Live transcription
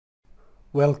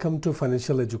Welcome to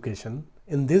Financial Education.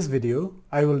 In this video,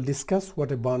 I will discuss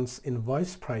what a bond's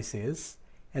invoice price is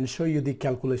and show you the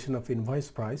calculation of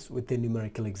invoice price with a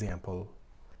numerical example.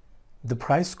 The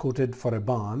price quoted for a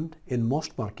bond in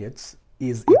most markets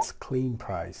is its clean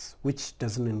price, which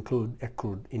doesn't include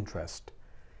accrued interest.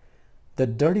 The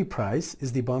dirty price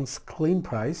is the bond's clean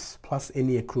price plus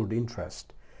any accrued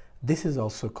interest. This is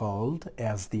also called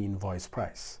as the invoice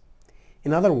price.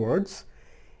 In other words,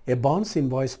 a bond's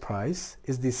invoice price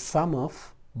is the sum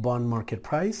of bond market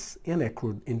price and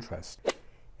accrued interest.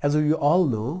 As we all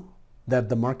know that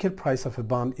the market price of a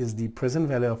bond is the present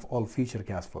value of all future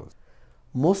cash flows.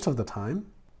 Most of the time,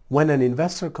 when an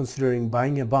investor considering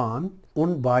buying a bond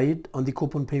won't buy it on the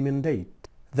coupon payment date.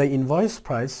 The invoice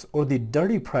price or the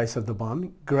dirty price of the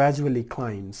bond gradually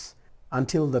climbs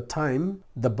until the time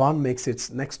the bond makes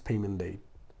its next payment date.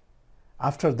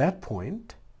 After that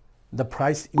point, the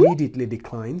price immediately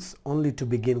declines only to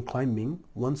begin climbing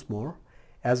once more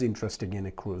as interest again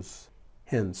accrues.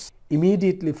 Hence,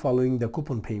 immediately following the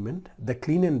coupon payment, the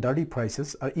clean and dirty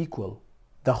prices are equal.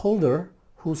 The holder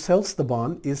who sells the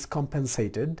bond is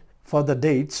compensated for the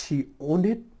dates she owned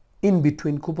it in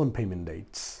between coupon payment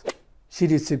dates. She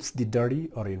receives the dirty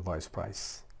or invoice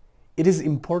price. It is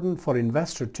important for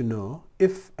investor to know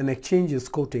if an exchange is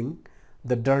quoting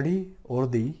the dirty or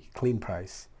the clean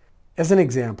price. As an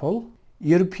example,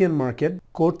 European market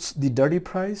quotes the dirty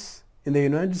price. In the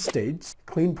United States,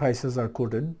 clean prices are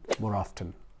quoted more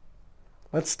often.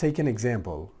 Let's take an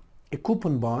example. A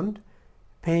coupon bond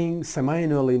paying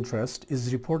semi-annual interest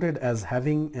is reported as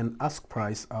having an ask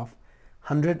price of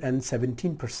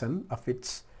 117% of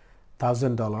its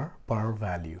 $1,000 par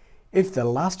value. If the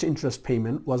last interest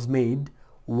payment was made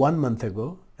 1 month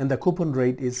ago and the coupon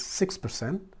rate is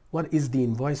 6%, what is the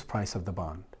invoice price of the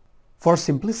bond? For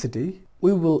simplicity,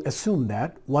 we will assume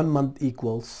that 1 month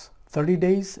equals 30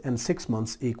 days and 6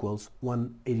 months equals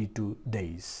 182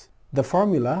 days. The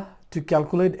formula to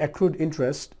calculate accrued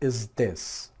interest is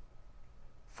this.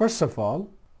 First of all,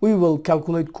 we will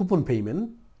calculate coupon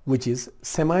payment, which is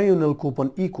semi-annual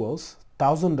coupon equals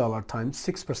 $1,000 times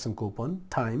 6% coupon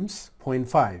times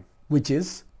 0.5, which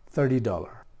is $30.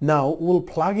 Now we'll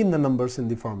plug in the numbers in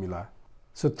the formula.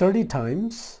 So 30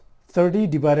 times 30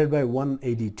 divided by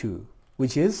 182,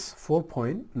 which is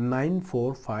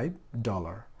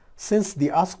 $4.945. Since the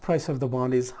ask price of the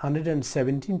bond is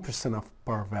 117% of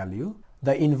par value,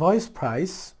 the invoice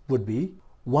price would be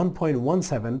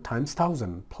 1.17 times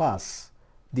 1,000 plus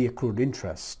the accrued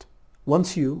interest.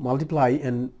 Once you multiply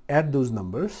and add those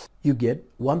numbers, you get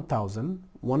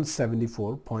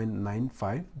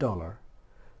 $1,174.95.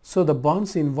 So the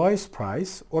bond's invoice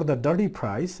price or the dirty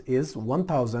price is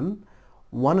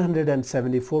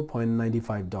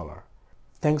 $1,174.95.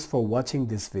 Thanks for watching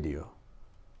this video.